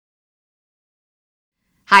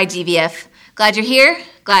Hi, GVF. Glad you're here.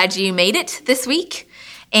 Glad you made it this week.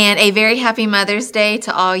 And a very happy Mother's Day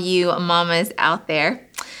to all you mamas out there.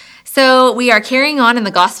 So we are carrying on in the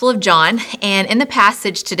Gospel of John, and in the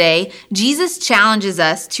passage today, Jesus challenges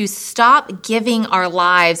us to stop giving our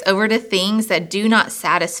lives over to things that do not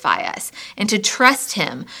satisfy us and to trust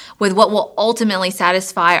Him with what will ultimately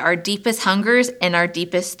satisfy our deepest hungers and our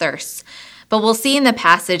deepest thirsts. But we'll see in the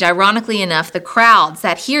passage, ironically enough, the crowds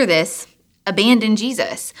that hear this abandon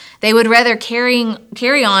Jesus. They would rather carry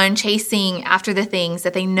on chasing after the things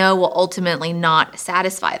that they know will ultimately not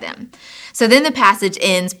satisfy them. So then the passage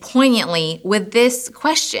ends poignantly with this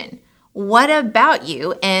question: what about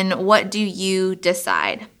you, and what do you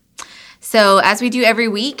decide? So as we do every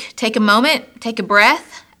week, take a moment, take a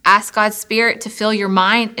breath, ask God's Spirit to fill your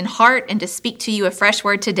mind and heart and to speak to you a fresh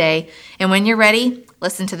word today. And when you're ready,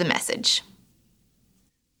 listen to the message.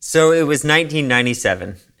 So it was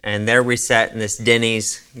 1997. And there we sat in this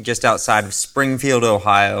Denny's just outside of Springfield,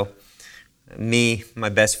 Ohio. Me, my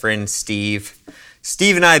best friend, Steve.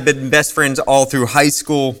 Steve and I had been best friends all through high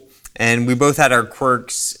school, and we both had our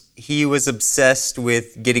quirks. He was obsessed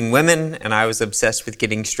with getting women, and I was obsessed with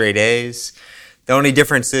getting straight A's. The only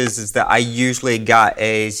difference is that I usually got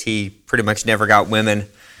A's. He pretty much never got women.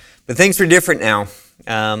 But things were different now.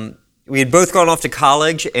 We had both gone off to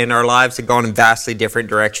college, and our lives had gone in vastly different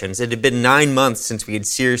directions. It had been 9 months since we had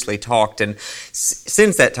seriously talked, and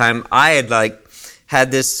since that time, I had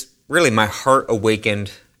had this, really my heart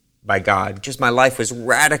awakened by God. Just my life was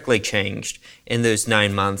radically changed in those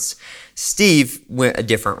 9 months. Steve went a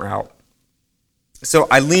different route. So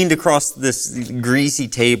I leaned across this greasy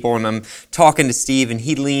table, and I'm talking to Steve, and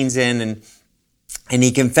he leans in, and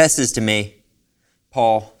he confesses to me,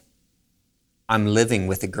 "Paul, I'm living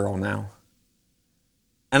with a girl now."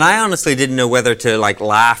 And I honestly didn't know whether to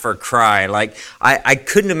laugh or cry. I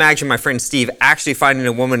couldn't imagine my friend Steve actually finding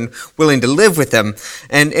a woman willing to live with him.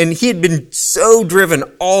 And he had been so driven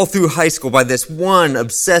all through high school by this one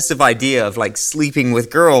obsessive idea of sleeping with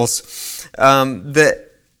girls,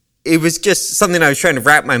 that it was just something I was trying to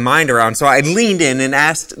wrap my mind around. So I leaned in and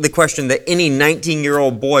asked the question that any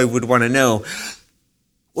 19-year-old boy would want to know.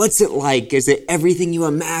 What's it like? Is it everything you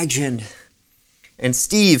imagined? And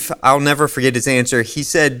Steve, I'll never forget his answer. He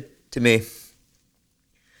said to me,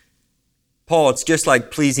 "Paul, it's just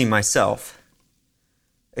like pleasing myself,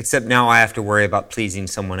 except now I have to worry about pleasing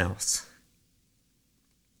someone else."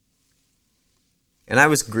 And I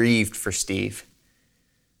was grieved for Steve.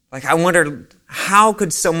 I wondered, how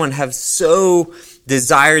could someone have so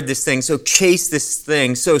desired this thing, so chased this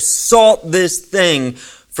thing, so sought this thing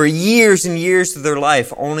for years and years of their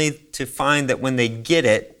life, only to find that when they get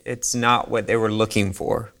it, it's not what they were looking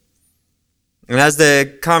for. And as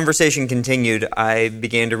the conversation continued, I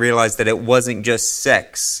began to realize that it wasn't just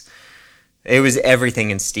sex. It was everything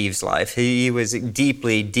in Steve's life. He was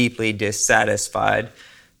deeply, deeply dissatisfied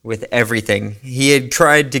with everything. He had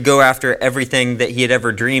tried to go after everything that he had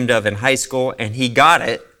ever dreamed of in high school, and he got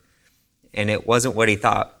it, and it wasn't what he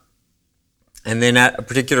thought. And then at a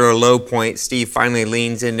particular low point, Steve finally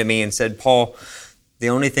leans into me and said, "Paul, the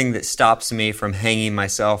only thing that stops me from hanging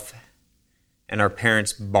myself in our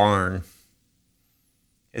parents' barn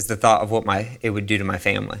is the thought of what it would do to my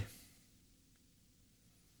family."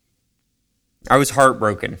 I was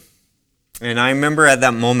heartbroken. And I remember at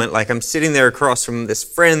that moment, I'm sitting there across from this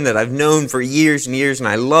friend that I've known for years and years, and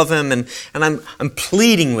I love him, and I'm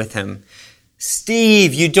pleading with him.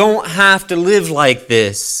 "Steve, you don't have to live like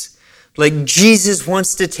this. Jesus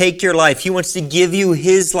wants to take your life. He wants to give you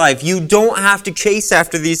His life. You don't have to chase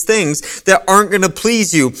after these things that aren't going to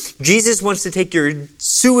please you. Jesus wants to take your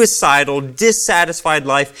suicidal, dissatisfied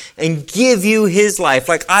life and give you His life."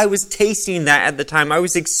 I was tasting that at the time. I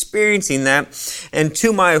was experiencing that. And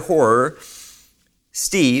to my horror,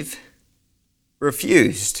 Steve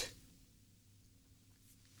refused.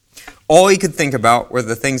 All he could think about were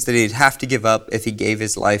the things that he'd have to give up if he gave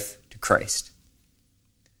his life to Christ.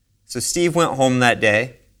 So Steve went home that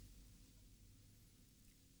day,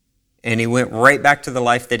 and he went right back to the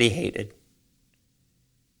life that he hated.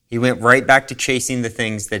 He went right back to chasing the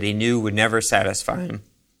things that he knew would never satisfy him.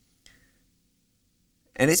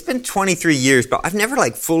 And it's been 23 years, but I've never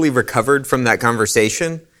fully recovered from that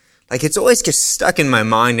conversation. It's always just stuck in my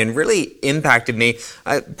mind and really impacted me,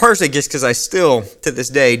 partially just because I still, to this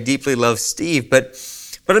day, deeply love Steve, but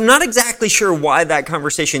I'm not exactly sure why that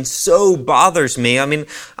conversation so bothers me.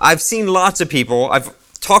 I've seen lots of people. I've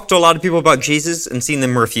talked to a lot of people about Jesus and seen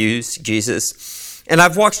them refuse Jesus. And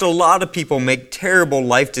I've watched a lot of people make terrible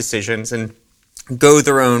life decisions and go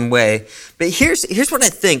their own way. But here's what I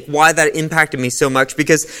think, why that impacted me so much.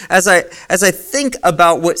 Because as I think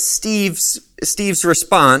about what Steve's Steve's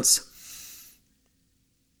response,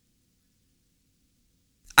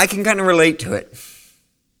 I can kind of relate to it.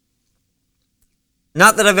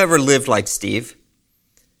 Not that I've ever lived like Steve,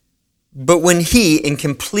 but when he, in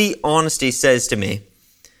complete honesty, says to me,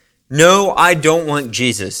 no, I don't want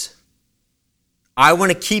Jesus. I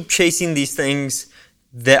want to keep chasing these things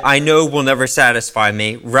that I know will never satisfy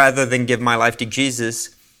me rather than give my life to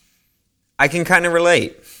Jesus, I can kind of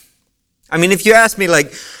relate. I mean, if you ask me,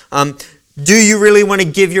 like, do you really want to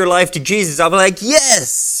give your life to Jesus? I'll be like,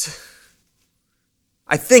 yes,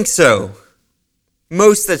 I think so,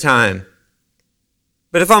 most of the time.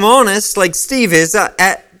 But if I'm honest, like Steve is,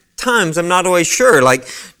 at times I'm not always sure. Like,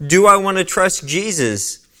 do I want to trust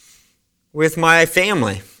Jesus with my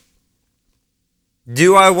family?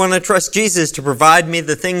 Do I want to trust Jesus to provide me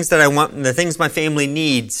the things that I want and the things my family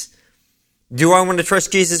needs? Do I want to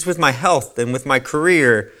trust Jesus with my health and with my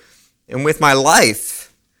career and with my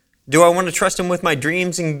life? Do I want to trust him with my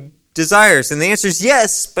dreams and desires? And the answer is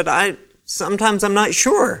yes, but sometimes I'm not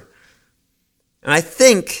sure. And I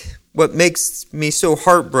think what makes me so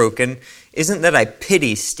heartbroken isn't that I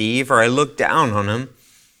pity Steve or I look down on him.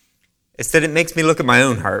 It's that it makes me look at my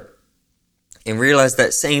own heart and realize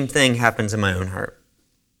that same thing happens in my own heart.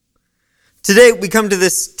 Today we come to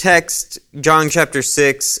this text, John chapter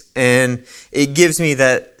 6, and it gives me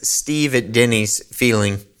that Steve at Denny's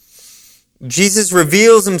feeling. Jesus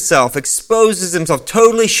reveals himself, exposes himself,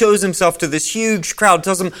 totally shows himself to this huge crowd,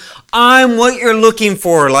 tells them, I'm what you're looking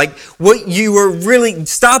for, like what you are really,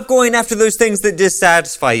 stop going after those things that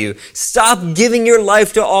dissatisfy you. Stop giving your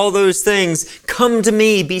life to all those things. Come to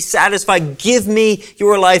me, be satisfied, give me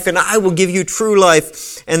your life and I will give you true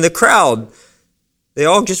life. And the crowd, they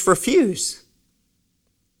all just refuse.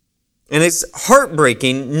 And it's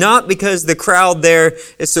heartbreaking, not because the crowd there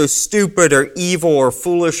is so stupid or evil or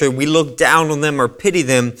foolish or we look down on them or pity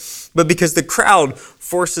them, but because the crowd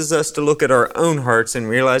forces us to look at our own hearts and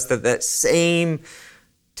realize that that same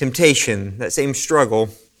temptation, that same struggle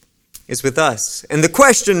is with us. And the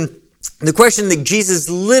question that Jesus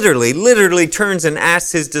literally turns and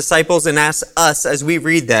asks his disciples and asks us as we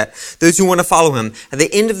read that, those who want to follow him, at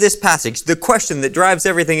the end of this passage, the question that drives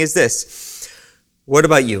everything is this: what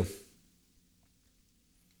about you?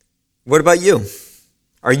 What about you?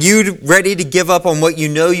 Are you ready to give up on what you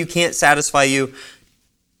know you can't satisfy you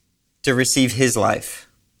to receive his life?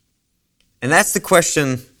 And that's the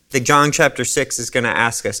question that John chapter 6 is going to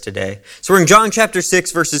ask us today. So we're in John chapter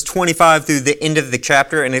 6, verses 25 through the end of the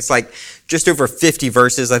chapter, and it's like just over 50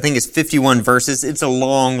 verses. I think it's 51 verses. It's a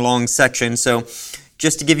long section. So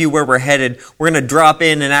just to give you where we're headed, we're going to drop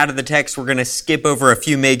in and out of the text. We're going to skip over a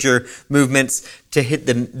few major movements to hit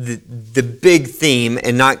the big theme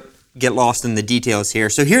and not get lost in the details here.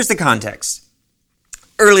 So here's the context.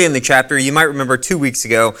 Early in the chapter, you might remember 2 weeks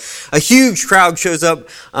ago, a huge crowd shows up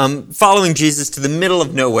following Jesus to the middle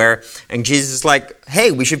of nowhere. And Jesus is like, hey,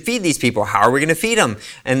 we should feed these people. How are we going to feed them?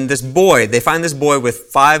 And they find this boy with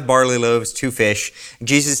 5 barley loaves, 2 fish.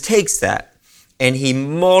 Jesus takes that and he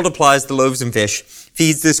multiplies the loaves and fish,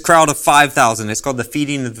 feeds this crowd of 5,000. It's called the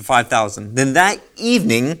feeding of the 5,000. Then that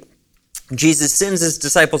evening, Jesus sends his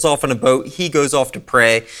disciples off on a boat. He goes off to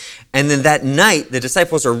pray. And then that night, the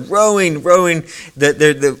disciples are rowing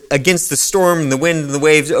against the storm and the wind and the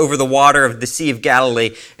waves over the water of the Sea of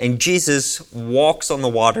Galilee. And Jesus walks on the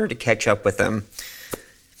water to catch up with them.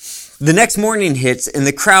 The next morning hits and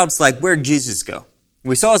the crowd's like, where'd Jesus go?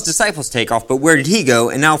 We saw his disciples take off, but where did he go?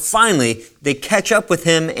 And now finally, they catch up with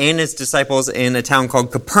him and his disciples in a town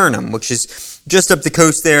called Capernaum, which is just up the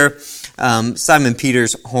coast there. Simon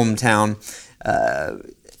Peter's hometown.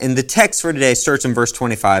 And the text for today starts in verse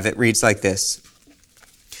 25. It reads like this.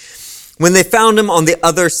 When they found him on the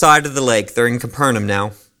other side of the lake, they're in Capernaum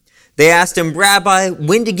now, they asked him, Rabbi,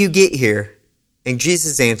 when did you get here? And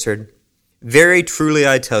Jesus answered, very truly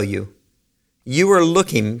I tell you, you are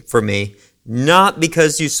looking for me, not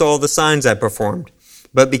because you saw the signs I performed,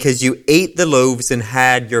 but because you ate the loaves and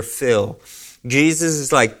had your fill. Jesus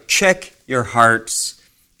is like, check your hearts.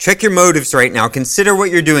 Check your motives right now. Consider what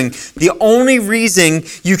you're doing. The only reason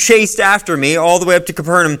you chased after me all the way up to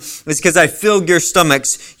Capernaum is because I filled your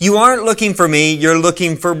stomachs. You aren't looking for me. You're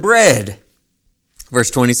looking for bread. Verse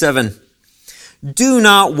 27. Do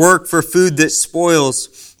not work for food that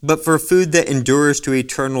spoils, but for food that endures to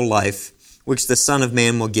eternal life, which the Son of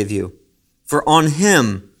Man will give you. For on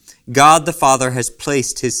him, God the Father has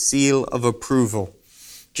placed his seal of approval.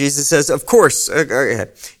 Jesus says, of course,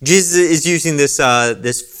 Jesus is using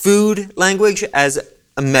this food language as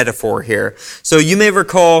a metaphor here. So you may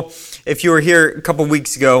recall, if you were here a couple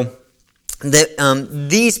weeks ago, that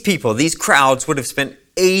these people, these crowds would have spent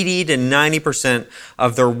 80 to 90%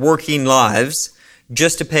 of their working lives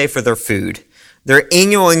just to pay for their food. Their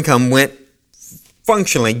annual income went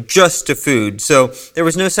functionally just to food. So there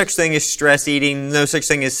was no such thing as stress eating, no such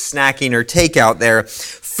thing as snacking or takeout there.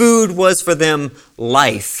 Food was for them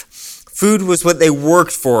life. Food was what they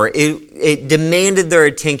worked for. It demanded their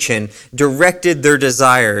attention, directed their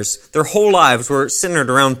desires. Their whole lives were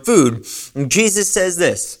centered around food. And Jesus says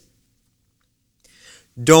this: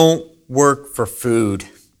 don't work for food.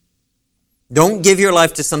 Don't give your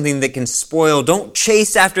life to something that can spoil. Don't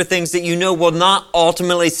chase after things that you know will not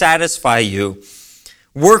ultimately satisfy you.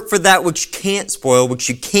 Work for that which can't spoil, which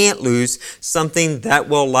you can't lose, something that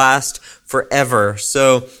will last forever.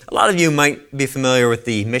 So a lot of you might be familiar with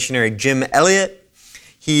the missionary Jim Elliot.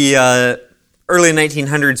 He, early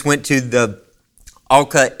 1900s, went to the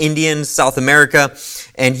Auca Indians, South America,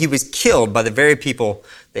 and he was killed by the very people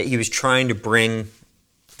that he was trying to bring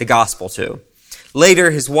the gospel to.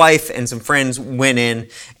 Later, his wife and some friends went in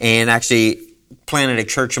and actually planted a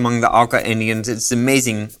church among the Auca Indians. It's an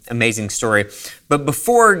amazing, amazing story. But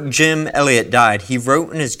before Jim Elliot died, he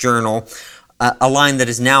wrote in his journal a line that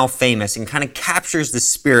is now famous and kind of captures the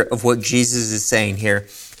spirit of what Jesus is saying here.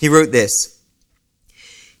 He wrote this: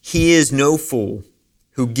 "He is no fool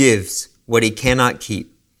who gives what he cannot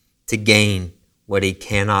keep to gain what he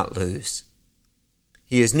cannot lose."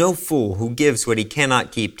 He is no fool who gives what he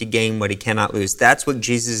cannot keep to gain what he cannot lose. That's what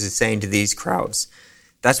Jesus is saying to these crowds.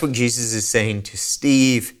 That's what Jesus is saying to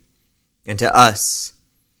Steve and to us.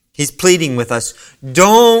 He's pleading with us.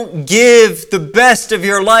 Don't give the best of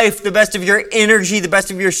your life, the best of your energy, the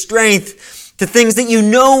best of your strength to things that you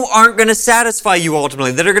know aren't going to satisfy you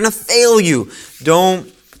ultimately, that are going to fail you.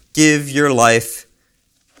 Don't give your life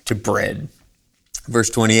to bread. Verse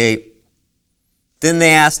 28. Then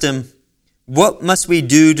they asked him, "What must we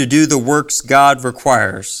do to do the works God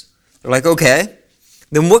requires?" They're like, okay,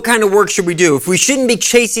 then what kind of work should we do? If we shouldn't be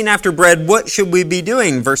chasing after bread, what should we be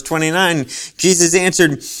doing? Verse 29, Jesus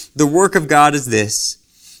answered, "The work of God is this,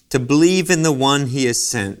 to believe in the one he has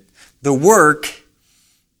sent." The work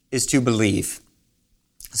is to believe.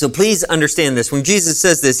 So please understand this. When Jesus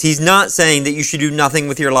says this, he's not saying that you should do nothing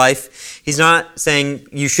with your life. He's not saying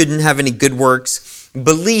you shouldn't have any good works.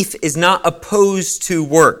 Belief is not opposed to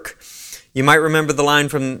work. You might remember the line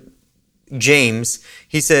from James.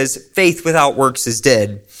 He says, "Faith without works is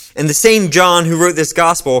dead." And the same John who wrote this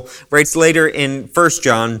gospel writes later in 1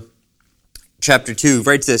 John chapter 2,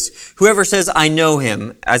 writes this: "Whoever says, 'I know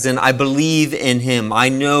him,' as in I believe in him, I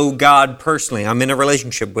know God personally, I'm in a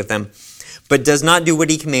relationship with him, but does not do what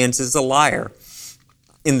he commands is a liar,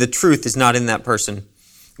 and the truth is not in that person.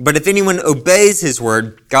 But if anyone obeys his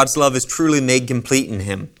word, God's love is truly made complete in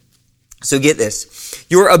him." So get this.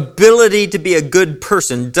 Your ability to be a good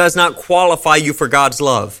person does not qualify you for God's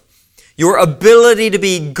love. Your ability to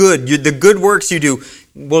be good, the good works you do,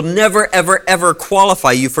 will never, ever, ever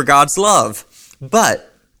qualify you for God's love.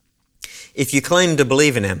 But if you claim to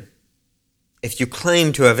believe in him, if you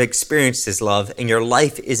claim to have experienced his love and your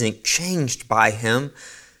life isn't changed by him,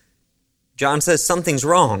 John says something's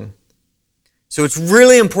wrong. So it's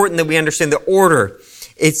really important that we understand the order.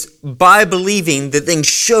 It's by believing that thing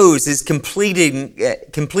shows is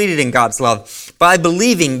completed in God's love. By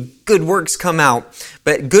believing, good works come out.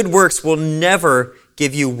 But good works will never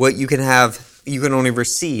give you what you can only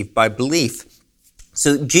receive by belief.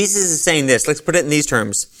 So Jesus is saying this. Let's put it in these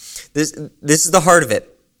terms. This is the heart of it.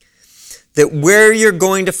 That where you're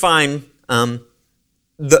going to find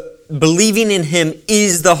the believing in him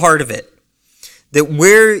is the heart of it. That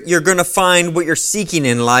where you're going to find what you're seeking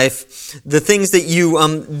in life, the things that you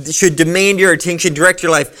should demand your attention, direct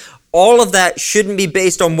your life, all of that shouldn't be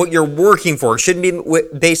based on what you're working for. It shouldn't be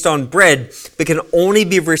based on bread, but can only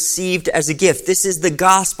be received as a gift. This is the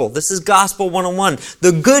gospel. This is gospel 101.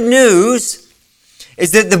 The good news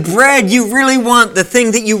is that the bread you really want, the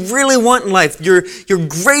thing that you really want in life, your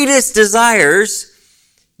greatest desires,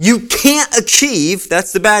 you can't achieve.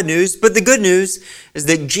 That's the bad news. But the good news is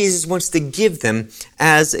that Jesus wants to give them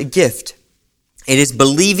as a gift. It is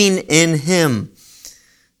believing in him,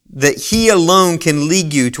 that he alone can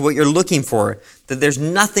lead you to what you're looking for, that there's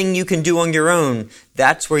nothing you can do on your own.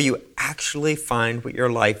 That's where you actually find what your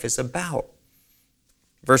life is about.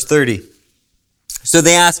 Verse 30. So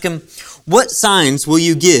they ask him, "What signs will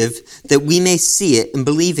you give that we may see it and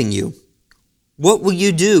believe in you? What will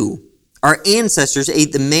you do? Our ancestors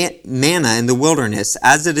ate the manna in the wilderness.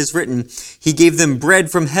 As it is written, he gave them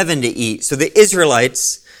bread from heaven to eat." So the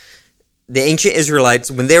Israelites, the ancient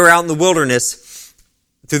Israelites, when they were out in the wilderness,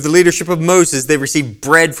 Through the leadership of Moses, they received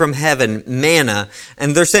bread from heaven, manna.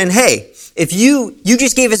 And they're saying, hey, if you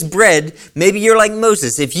just gave us bread, maybe you're like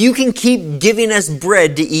Moses. If you can keep giving us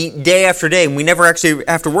bread to eat day after day, and we never actually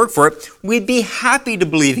have to work for it, we'd be happy to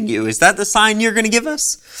believe in you. Is that the sign you're going to give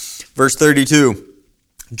us? Verse 32,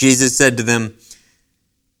 Jesus said to them,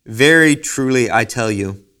 very truly I tell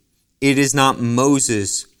you, it is not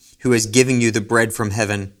Moses who has given you the bread from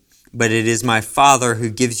heaven, but it is my Father who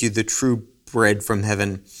gives you the true bread from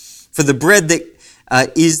heaven. For the bread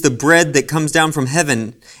that is the bread that comes down from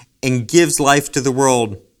heaven and gives life to the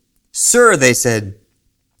world. Sir, they said,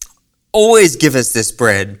 always give us this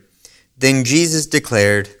bread. Then Jesus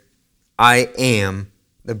declared, I am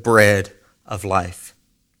the bread of life.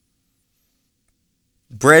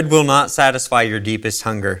 Bread will not satisfy your deepest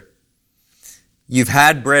hunger. You've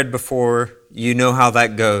had bread before. You know how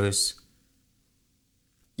that goes.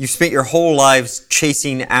 You've spent your whole lives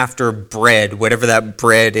chasing after bread, whatever that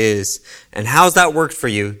bread is. And how's that worked for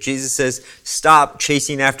you? Jesus says, stop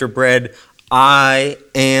chasing after bread. I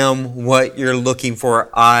am what you're looking for.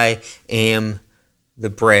 I am the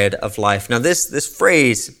bread of life. Now, this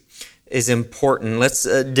phrase is important. Let's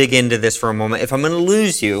dig into this for a moment. If I'm going to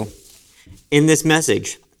lose you in this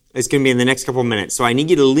message, it's going to be in the next couple of minutes. So I need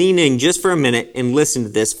you to lean in just for a minute and listen to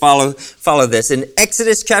this. Follow this. In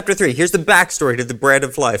Exodus chapter 3, here's the backstory to the bread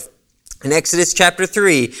of life. In Exodus chapter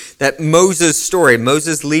 3, that Moses story,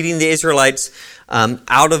 Moses leading the Israelites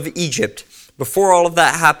out of Egypt. Before all of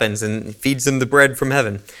that happens and feeds them the bread from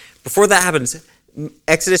heaven. Before that happens,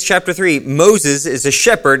 Exodus chapter 3, Moses is a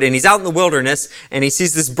shepherd and he's out in the wilderness and he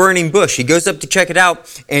sees this burning bush. He goes up to check it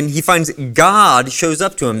out and he finds God shows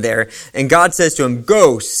up to him there. And God says to him,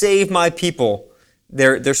 go save my people.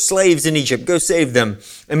 They're slaves in Egypt. Go save them.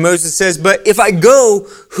 And Moses says, but if I go,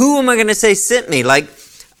 who am I going to say sent me? Like,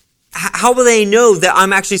 how will they know that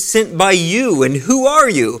I'm actually sent by you? And who are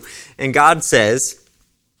you? And God says,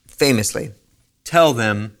 famously, tell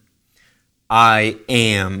them, I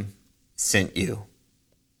am sent you.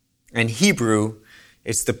 In Hebrew,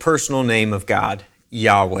 it's the personal name of God,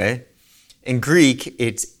 Yahweh. In Greek,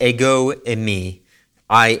 it's ego eimi,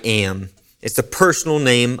 I am. It's the personal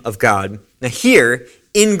name of God. Now here,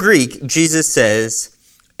 in Greek, Jesus says,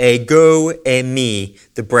 ego eimi,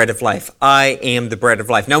 the bread of life. I am the bread of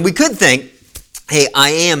life. Now we could think, hey,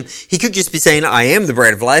 I am. He could just be saying, I am the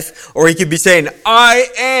bread of life. Or he could be saying, I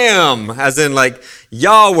am, as in like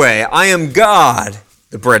Yahweh, I am God,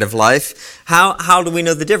 the bread of life. How do we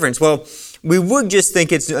know the difference? Well, we would just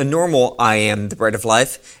think it's a normal I am the bread of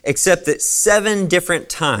life, except that 7 different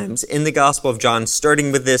times in the Gospel of John,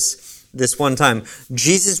 starting with this one time,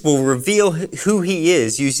 Jesus will reveal who he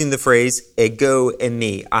is using the phrase ego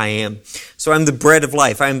eimi, I am. So I'm the bread of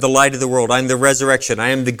life. I am the light of the world. I am the resurrection. I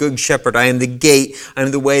am the good shepherd. I am the gate. I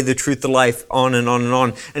am the way, the truth, the life, on and on and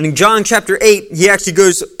on. And in John chapter 8, he actually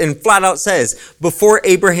goes and flat out says, before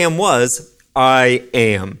Abraham was, I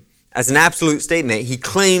am. As an absolute statement, he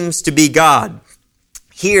claims to be God.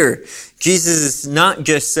 Here, Jesus is not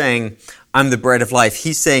just saying, I'm the bread of life.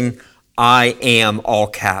 He's saying, I am, all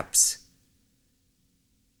caps.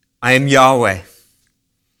 I am Yahweh.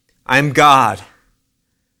 I am God.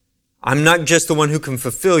 I'm not just the one who can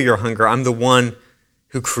fulfill your hunger. I'm the one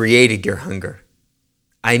who created your hunger.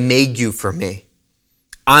 I made you for me.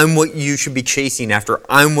 I'm what you should be chasing after.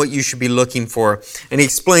 I'm what you should be looking for. And he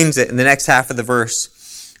explains it in the next half of the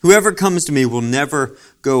verse. Whoever comes to me will never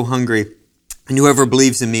go hungry, and whoever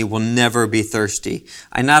believes in me will never be thirsty.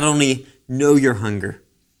 I not only know your hunger,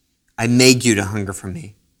 I made you to hunger for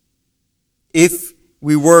me. If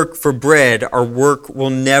we work for bread, our work will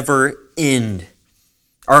never end.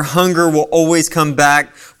 Our hunger will always come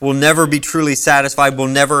back. We'll never be truly satisfied. We'll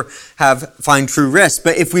never find true rest.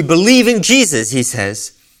 But if we believe in Jesus, he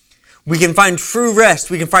says, we can find true rest.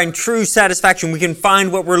 We can find true satisfaction. We can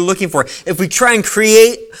find what we're looking for. If we try and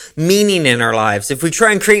create meaning in our lives, if we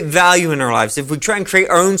try and create value in our lives, if we try and create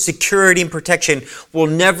our own security and protection, we'll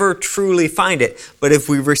never truly find it. But if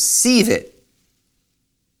we receive it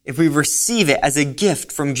as a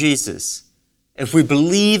gift from Jesus, if we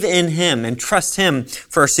believe in him and trust him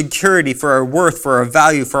for our security, for our worth, for our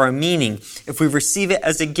value, for our meaning, if we receive it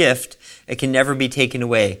as a gift, it can never be taken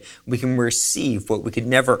away. We can receive what we could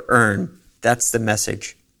never earn. That's the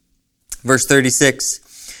message. Verse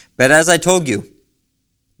 36, but as I told you,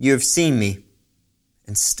 you have seen me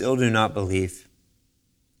and still do not believe.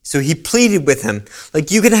 So he pleaded with him,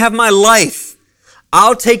 like, you can have my life.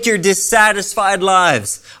 I'll take your dissatisfied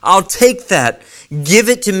lives. I'll take that. Give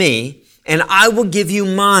it to me, and I will give you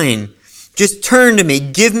mine. Just turn to me.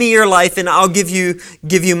 Give me your life, and I'll give you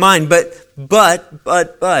mine. But,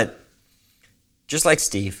 just like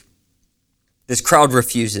Steve, This crowd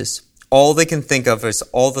refuses. All they can think of is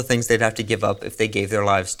all the things they'd have to give up if they gave their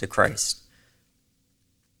lives to Christ.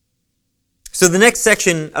 So the next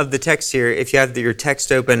section of the text here, if you have your text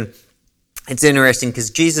open, it's interesting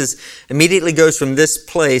because Jesus immediately goes from this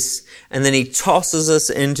place and then he tosses us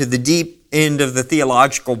into the deep end of the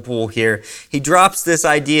theological pool here. He drops this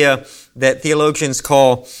idea that theologians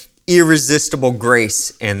call irresistible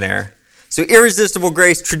grace in there. So irresistible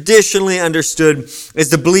grace, traditionally understood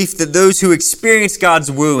as the belief that those who experience God's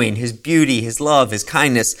wooing, His beauty, His love, His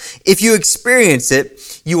kindness, if you experience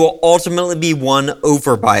it, you will ultimately be won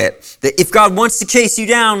over by it. That if God wants to chase you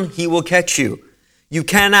down, He will catch you. You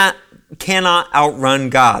cannot outrun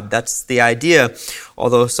God. That's the idea,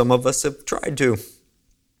 although some of us have tried to.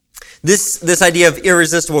 This idea of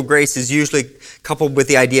irresistible grace is usually coupled with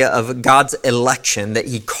the idea of God's election, that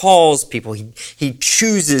He calls people, He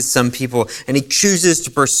chooses some people, and He chooses to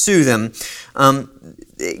pursue them.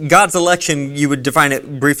 God's election, you would define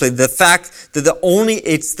it briefly, the fact that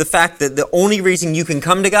the only reason you can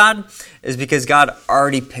come to God is because God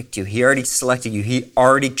already picked you. He already selected you. He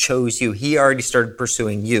already chose you. He already started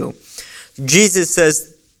pursuing you.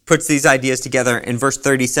 Jesus puts these ideas together in verse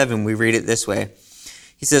 37. We read it this way.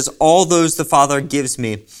 He says, "All those the Father gives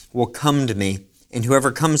me will come to me, and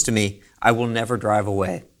whoever comes to me, I will never drive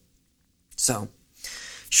away." So,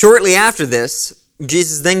 shortly after this,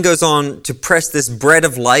 Jesus then goes on to press this bread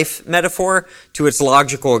of life metaphor to its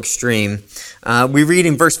logical extreme. We read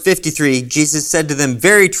in verse 53, Jesus said to them,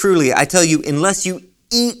 "Very truly, I tell you, unless you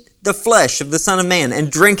eat the flesh of the Son of Man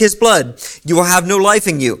and drink His blood, you will have no life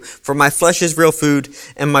in you. For my flesh is real food,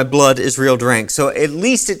 and my blood is real drink." So at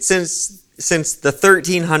least since the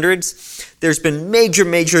 1300s, there's been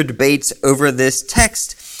major debates over this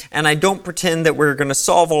text, and I don't pretend that we're going to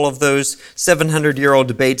solve all of those 700-year-old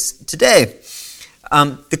debates today.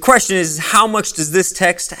 The question is, how much does this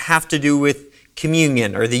text have to do with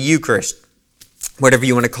communion or the Eucharist? Whatever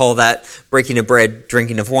you want to call that, breaking of bread,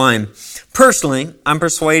 drinking of wine. Personally, I'm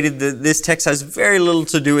persuaded that this text has very little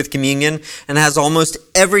to do with communion and has almost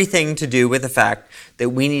everything to do with the fact that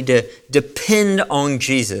we need to depend on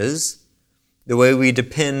Jesus the way we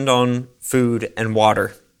depend on food and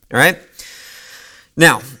water. All right?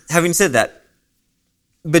 Now, having said that,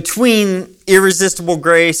 between irresistible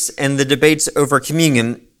grace and the debates over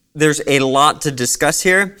communion, there's a lot to discuss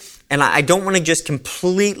here, and I don't want to just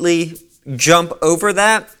completely jump over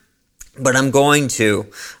that, but I'm going to.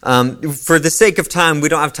 For the sake of time, we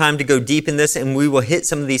don't have time to go deep in this, and we will hit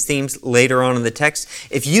some of these themes later on in the text.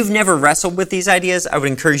 If you've never wrestled with these ideas, I would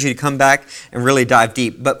encourage you to come back and really dive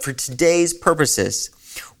deep. But for today's purposes,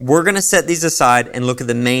 we're going to set these aside and look at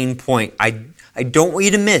the main point. I don't want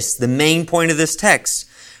you to miss the main point of this text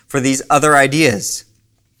for these other ideas.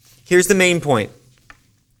 Here's the main point.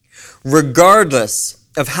 Regardless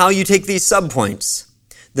of how you take these subpoints,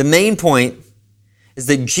 the main point is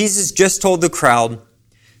that Jesus just told the crowd,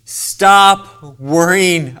 stop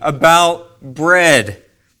worrying about bread.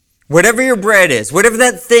 Whatever your bread is, whatever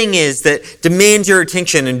that thing is that demands your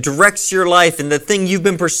attention and directs your life and the thing you've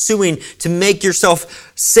been pursuing to make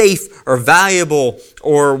yourself safe or valuable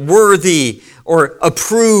or worthy or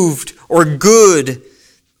approved or good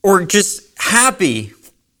or just happy,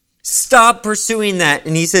 stop pursuing that.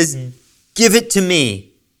 And He says, give it to me.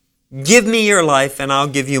 Give me your life and I'll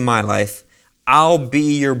give you my life. I'll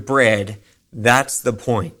be your bread. That's the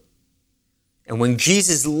point. And when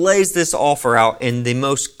Jesus lays this offer out in the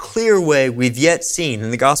most clear way we've yet seen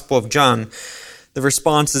in the Gospel of John, the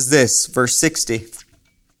response is this, verse 60.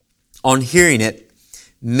 On hearing it,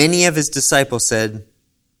 many of His disciples said,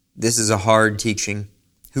 "This is a hard teaching.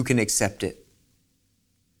 Who can accept it?"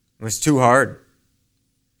 It's too hard.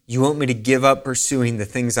 You want me to give up pursuing the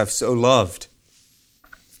things I've so loved?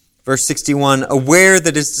 Verse 61, aware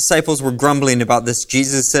that His disciples were grumbling about this,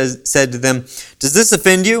 Jesus said to them, "Does this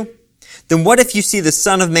offend you? Then what if you see the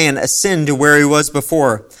Son of Man ascend to where He was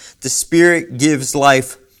before? The Spirit gives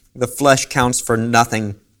life, the flesh counts for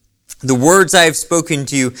nothing. The words I have spoken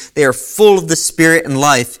to you, they are full of the Spirit and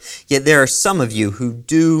life, yet there are some of you who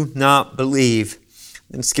do not believe."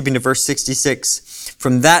 Then skipping to verse 66,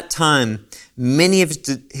 from that time, many of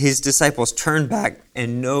His disciples turned back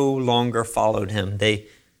and no longer followed Him. They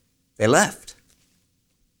left.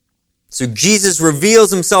 So Jesus reveals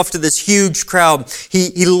Himself to this huge crowd.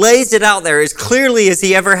 He lays it out there as clearly as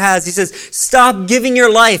He ever has. He says, stop giving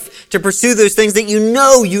your life to pursue those things that you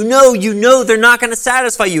know they're not going to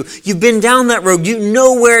satisfy you. You've been down that road. You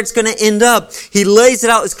know where it's going to end up. He lays it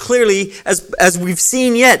out as clearly as we've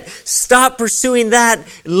seen yet. Stop pursuing that.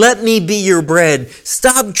 Let me be your bread.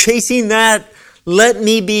 Stop chasing that. Let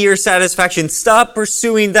me be your satisfaction. Stop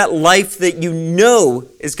pursuing that life that you know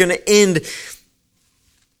is going to end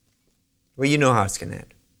Well, you know how it's going to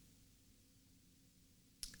end.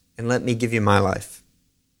 And let me give you my life.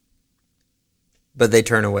 But they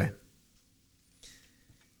turn away.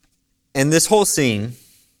 And this whole scene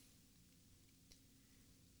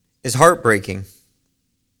is heartbreaking.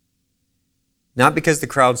 Not because the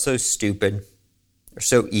crowd's so stupid or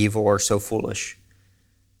so evil or so foolish,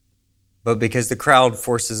 but because the crowd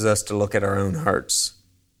forces us to look at our own hearts.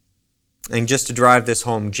 And just to drive this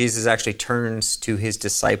home, Jesus actually turns to his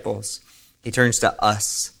disciples. He turns to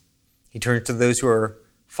us. He turns to those who are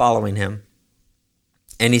following him.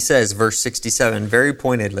 And he says, verse 67, very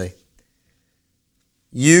pointedly,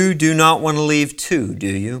 "You do not want to leave too, do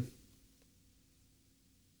you?"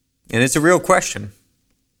 And it's a real question.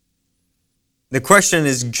 The question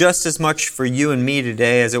is just as much for you and me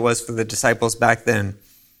today as it was for the disciples back then.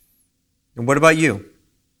 And what about you?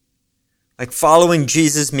 Like, following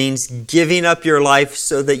Jesus means giving up your life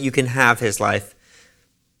so that you can have his life.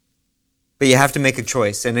 But you have to make a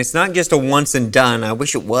choice. And it's not just a once and done. I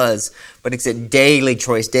wish it was. But it's a daily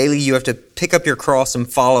choice. Daily you have to pick up your cross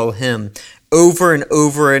and follow him over and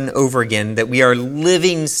over and over again. That we are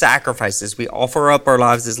living sacrifices. We offer up our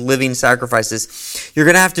lives as living sacrifices. You're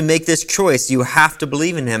going to have to make this choice. You have to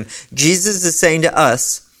believe in him. Jesus is saying to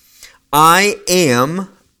us, I am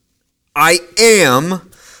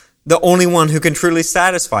the only one who can truly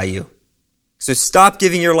satisfy you. So stop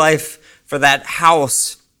giving your life for that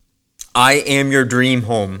house. I am your dream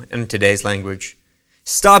home in today's language.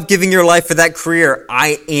 Stop giving your life for that career.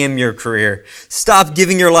 I am your career. Stop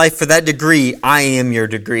giving your life for that degree. I am your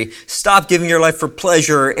degree. Stop giving your life for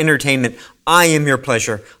pleasure or entertainment. I am your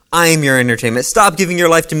pleasure. I am your entertainment. Stop giving your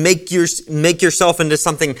life to make yourself into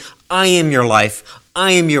something. I am your life.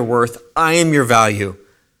 I am your worth. I am your value.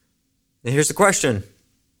 And here's the question.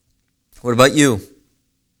 What about you?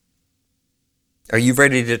 Are you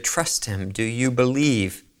ready to trust him? Do you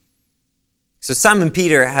believe? So Simon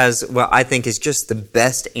Peter has what I think is just the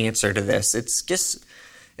best answer to this.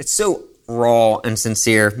 It's so raw and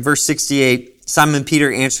sincere. Verse 68, Simon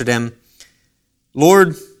Peter answered him,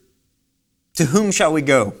 "Lord, to whom shall we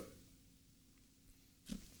go?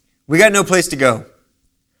 We got no place to go.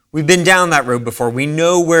 We've been down that road before. We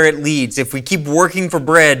know where it leads. If we keep working for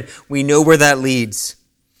bread, we know where that leads."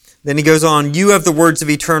 Then he goes on, "You have the words of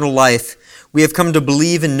eternal life. We have come to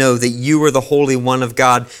believe and know that you are the Holy One of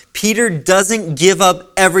God." Peter doesn't give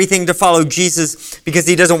up everything to follow Jesus because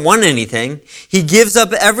he doesn't want anything. He gives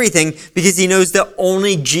up everything because he knows that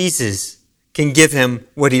only Jesus can give him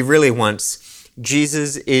what he really wants.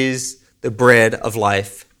 Jesus is the bread of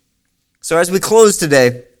life. So as we close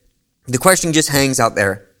today, the question just hangs out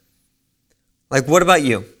there. Like, what about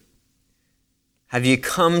you? Have you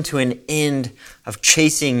come to an end of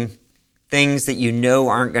chasing things that you know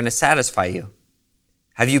aren't going to satisfy you?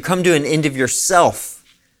 Have you come to an end of yourself?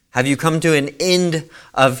 Have you come to an end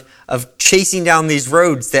of chasing down these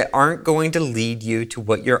roads that aren't going to lead you to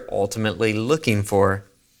what you're ultimately looking for?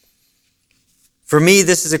 For me,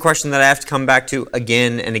 this is a question that I have to come back to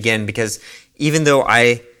again and again, because even though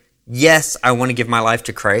I want to give my life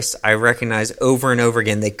to Christ, I recognize over and over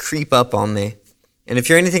again they creep up on me. And if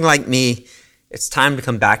you're anything like me, it's time to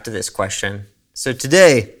come back to this question. So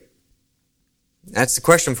today, that's the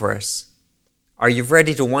question for us. Are you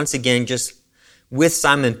ready to once again, just with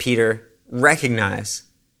Simon Peter, recognize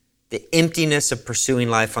the emptiness of pursuing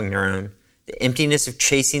life on your own, the emptiness of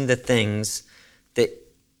chasing the things that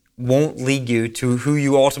won't lead you to who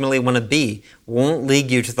you ultimately want to be, won't lead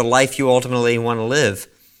you to the life you ultimately want to live?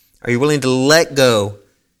 Are you willing to let go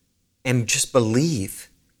and just believe,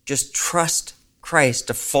 just trust Christ,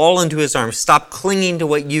 to fall into his arms? Stop clinging to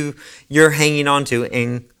what you're hanging on to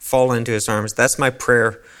and fall into his arms. That's my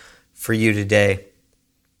prayer for you today.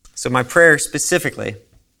 So my prayer specifically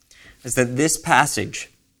is that this passage,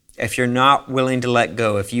 if you're not willing to let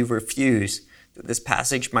go, if you refuse, that this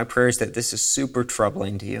passage, my prayer is that this is super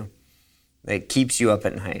troubling to you, that it keeps you up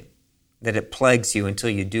at night, that it plagues you until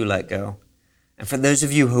you do let go. And for those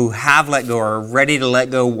of you who have let go or are ready to let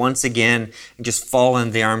go once again and just fall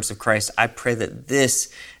into the arms of Christ, I pray that this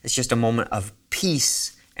is just a moment of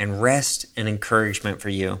peace and rest and encouragement for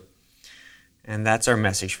you. And that's our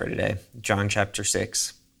message for today, John chapter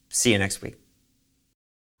 6. See you next week.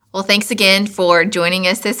 Well, thanks again for joining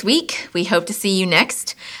us this week. We hope to see you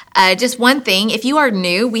next. Just one thing, if you are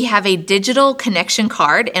new, we have a digital connection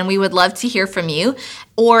card, and we would love to hear from you,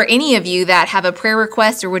 or any of you that have a prayer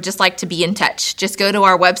request or would just like to be in touch. Just go to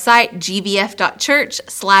our website,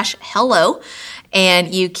 gbf.church/hello,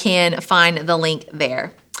 and you can find the link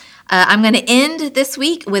there. I'm going to end this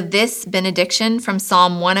week with this benediction from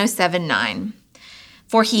Psalm 107:9.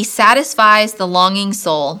 "For he satisfies the longing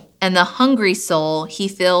soul and the hungry soul he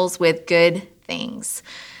fills with good things.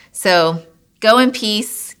 So go in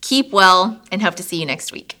peace, keep well, and hope to see you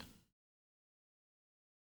next week.